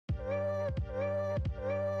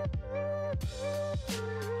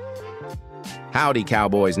Howdy,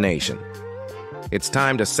 Cowboys Nation. It's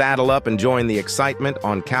time to saddle up and join the excitement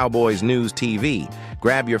on Cowboys News TV.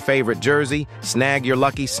 Grab your favorite jersey, snag your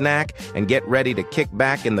lucky snack, and get ready to kick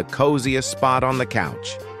back in the coziest spot on the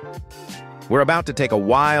couch. We're about to take a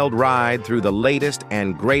wild ride through the latest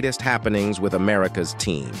and greatest happenings with America's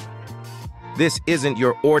team. This isn't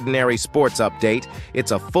your ordinary sports update.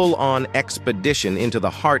 It's a full-on expedition into the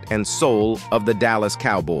heart and soul of the Dallas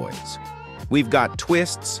Cowboys. We've got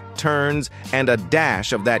twists, turns, and a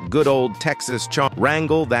dash of that good old Texas charm.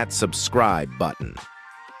 Wrangle that subscribe button.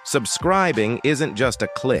 Subscribing isn't just a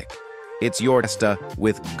click. It's your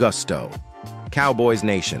with gusto. Cowboys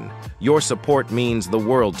Nation, your support means the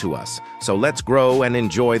world to us, so let's grow and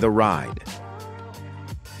enjoy the ride.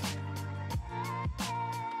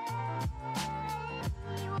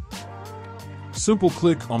 Simple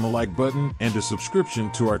click on the like button and a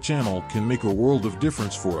subscription to our channel can make a world of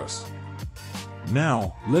difference for us.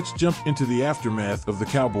 Now, let's jump into the aftermath of the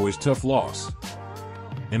Cowboys' tough loss.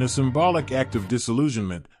 In a symbolic act of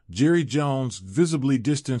disillusionment, Jerry Jones visibly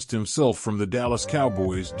distanced himself from the Dallas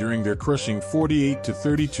Cowboys during their crushing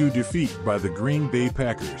 48-32 defeat by the Green Bay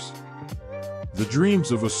Packers. The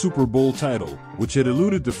dreams of a Super Bowl title, which had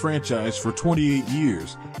eluded the franchise for 28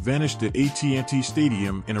 years, vanished at AT&T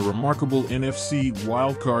Stadium in a remarkable NFC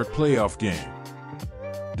wildcard playoff game.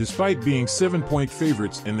 Despite being 7-point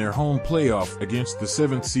favorites in their home playoff against the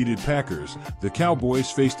 7th-seeded Packers, the Cowboys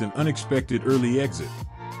faced an unexpected early exit.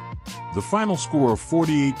 The final score of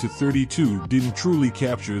 48-32 didn't truly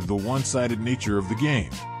capture the one-sided nature of the game.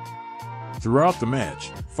 Throughout the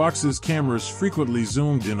match, Fox's cameras frequently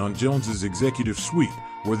zoomed in on Jones's executive suite,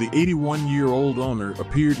 where the 81-year-old owner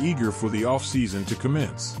appeared eager for the offseason to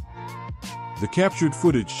commence. The captured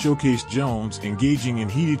footage showcased Jones engaging in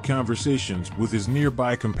heated conversations with his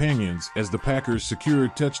nearby companions as the Packers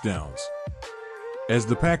secured touchdowns. As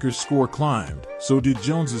the Packers' score climbed, so did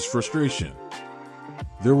Jones's frustration.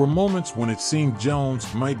 There were moments when it seemed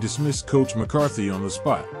Jones might dismiss Coach McCarthy on the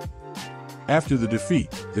spot. After the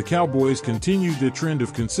defeat, the Cowboys continued their trend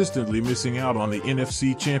of consistently missing out on the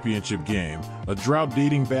NFC Championship game, a drought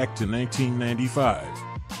dating back to 1995.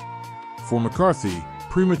 For McCarthy,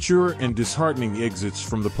 premature and disheartening exits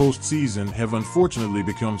from the postseason have unfortunately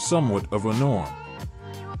become somewhat of a norm.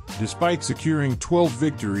 Despite securing 12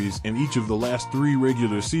 victories in each of the last 3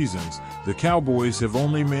 regular seasons, the Cowboys have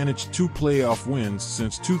only managed 2 playoff wins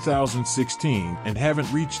since 2016 and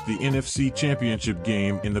haven't reached the NFC Championship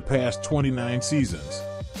game in the past 29 seasons.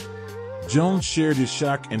 Jones shared his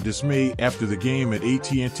shock and dismay after the game at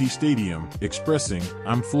AT&T Stadium, expressing,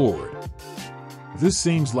 "I'm floored. This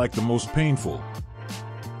seems like the most painful.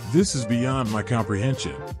 This is beyond my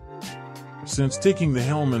comprehension." Since taking the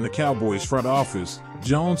helm in the Cowboys front office,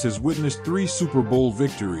 Jones has witnessed 3 Super Bowl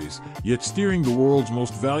victories, yet steering the world's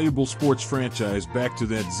most valuable sports franchise back to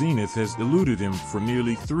that zenith has eluded him for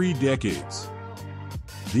nearly 3 decades.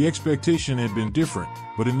 The expectation had been different,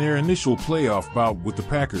 but in their initial playoff bout with the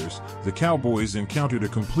Packers, the Cowboys encountered a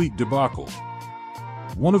complete debacle.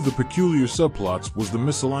 One of the peculiar subplots was the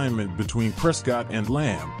misalignment between Prescott and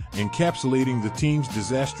Lamb, encapsulating the team's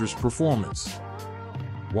disastrous performance.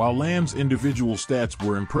 While Lamb's individual stats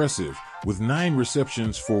were impressive, with 9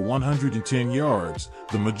 receptions for 110 yards,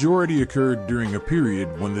 the majority occurred during a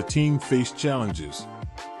period when the team faced challenges.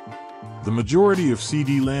 The majority of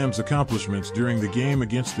CeeDee Lamb's accomplishments during the game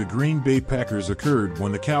against the Green Bay Packers occurred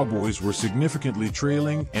when the Cowboys were significantly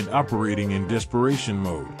trailing and operating in desperation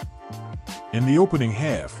mode. In the opening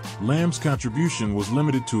half, Lamb's contribution was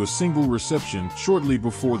limited to a single reception shortly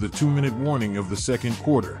before the 2-minute warning of the second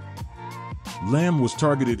quarter. Lamb was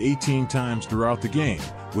targeted 18 times throughout the game,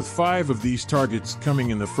 with 5 of these targets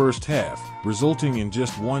coming in the first half, resulting in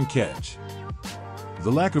just 1 catch.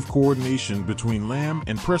 The lack of coordination between Lamb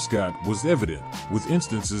and Prescott was evident, with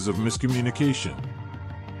instances of miscommunication.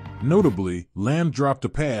 Notably, Lamb dropped a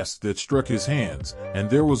pass that struck his hands, and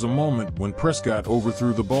there was a moment when Prescott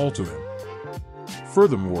overthrew the ball to him.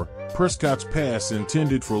 Furthermore, Prescott's pass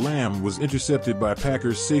intended for Lamb was intercepted by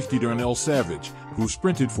Packers safety Darnell Savage, who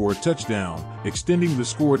sprinted for a touchdown, extending the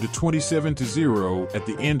score to 27-0 at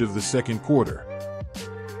the end of the second quarter.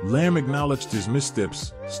 Lamb acknowledged his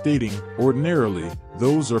missteps, stating, "Ordinarily,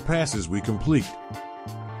 those are passes we complete.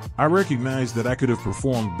 I recognize that I could have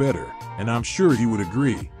performed better, and I'm sure he would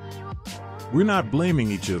agree. We're not blaming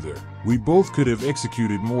each other. We both could have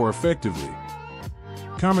executed more effectively."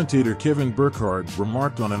 Commentator Kevin Burkhardt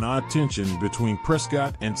remarked on an odd tension between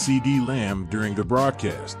Prescott and CeeDee Lamb during the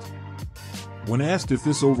broadcast. When asked if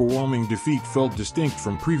this overwhelming defeat felt distinct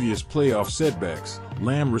from previous playoff setbacks,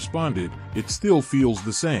 Lamb responded, "It still feels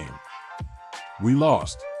the same. We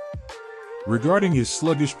lost. Regarding his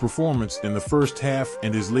sluggish performance in the first half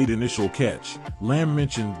and his late initial catch, Lamb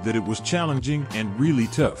mentioned that it was challenging and really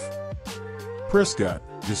tough. Prescott,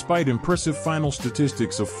 despite impressive final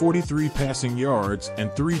statistics of 43 passing yards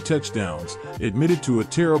and 3 touchdowns, admitted to a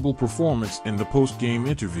terrible performance in the post-game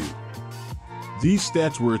interview. These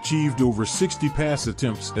stats were achieved over 60 pass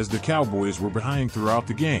attempts as the Cowboys were behind throughout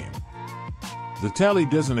the game. The tally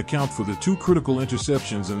doesn't account for the 2 critical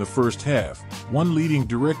interceptions in the first half, one leading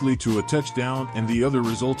directly to a touchdown and the other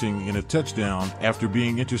resulting in a touchdown after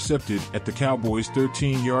being intercepted at the Cowboys'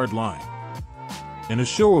 13-yard line. In a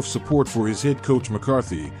show of support for his head coach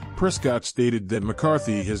McCarthy, Prescott stated that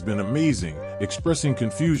McCarthy has been amazing, expressing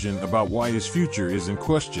confusion about why his future is in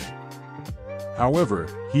question. However,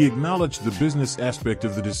 he acknowledged the business aspect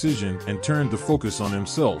of the decision and turned the focus on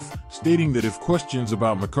himself, stating that if questions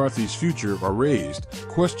about McCarthy's future are raised,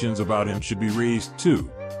 questions about him should be raised too.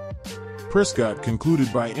 Prescott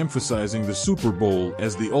concluded by emphasizing the Super Bowl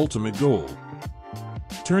as the ultimate goal.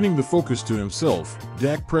 Turning the focus to himself,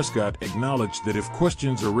 Dak Prescott acknowledged that if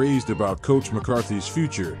questions are raised about Coach McCarthy's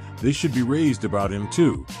future, they should be raised about him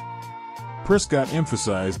too. Prescott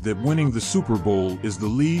emphasized that winning the Super Bowl is the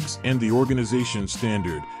league's and the organization's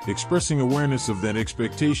standard, expressing awareness of that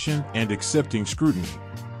expectation and accepting scrutiny.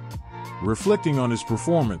 Reflecting on his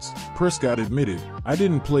performance, Prescott admitted, "I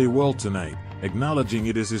didn't play well tonight," acknowledging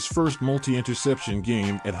it as his first multi-interception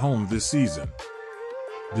game at home this season.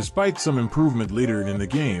 Despite some improvement later in the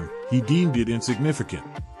game, he deemed it insignificant.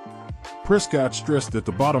 Prescott stressed that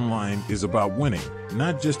the bottom line is about winning,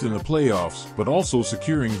 not just in the playoffs, but also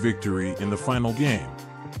securing victory in the final game.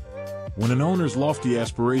 When an owner's lofty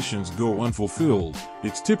aspirations go unfulfilled,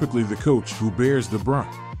 it's typically the coach who bears the brunt.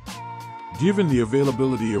 Given the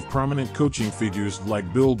availability of prominent coaching figures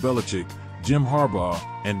like Bill Belichick, Jim Harbaugh,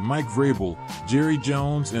 and Mike Vrabel, Jerry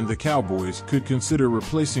Jones and the Cowboys could consider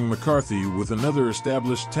replacing McCarthy with another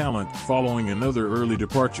established talent following another early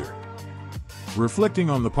departure. Reflecting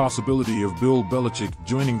on the possibility of Bill Belichick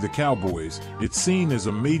joining the Cowboys, it's seen as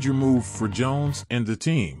a major move for Jones and the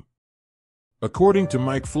team. According to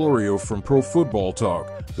Mike Florio from Pro Football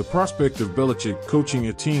Talk, the prospect of Belichick coaching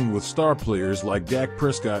a team with star players like Dak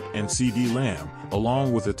Prescott and CeeDee Lamb,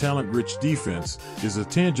 along with a talent-rich defense, is a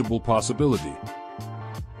tangible possibility.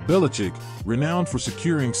 Belichick, renowned for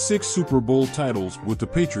securing 6 Super Bowl titles with the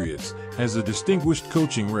Patriots, has a distinguished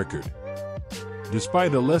coaching record.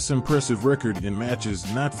 Despite a less impressive record in matches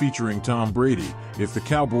not featuring Tom Brady, if the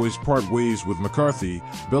Cowboys part ways with McCarthy,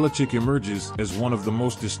 Belichick emerges as one of the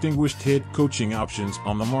most distinguished head coaching options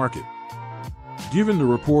on the market. Given the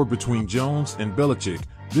rapport between Jones and Belichick,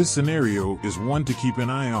 this scenario is one to keep an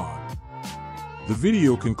eye on. The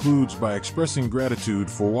video concludes by expressing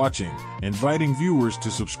gratitude for watching, inviting viewers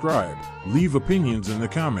to subscribe, leave opinions in the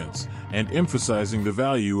comments, and emphasizing the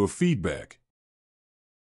value of feedback.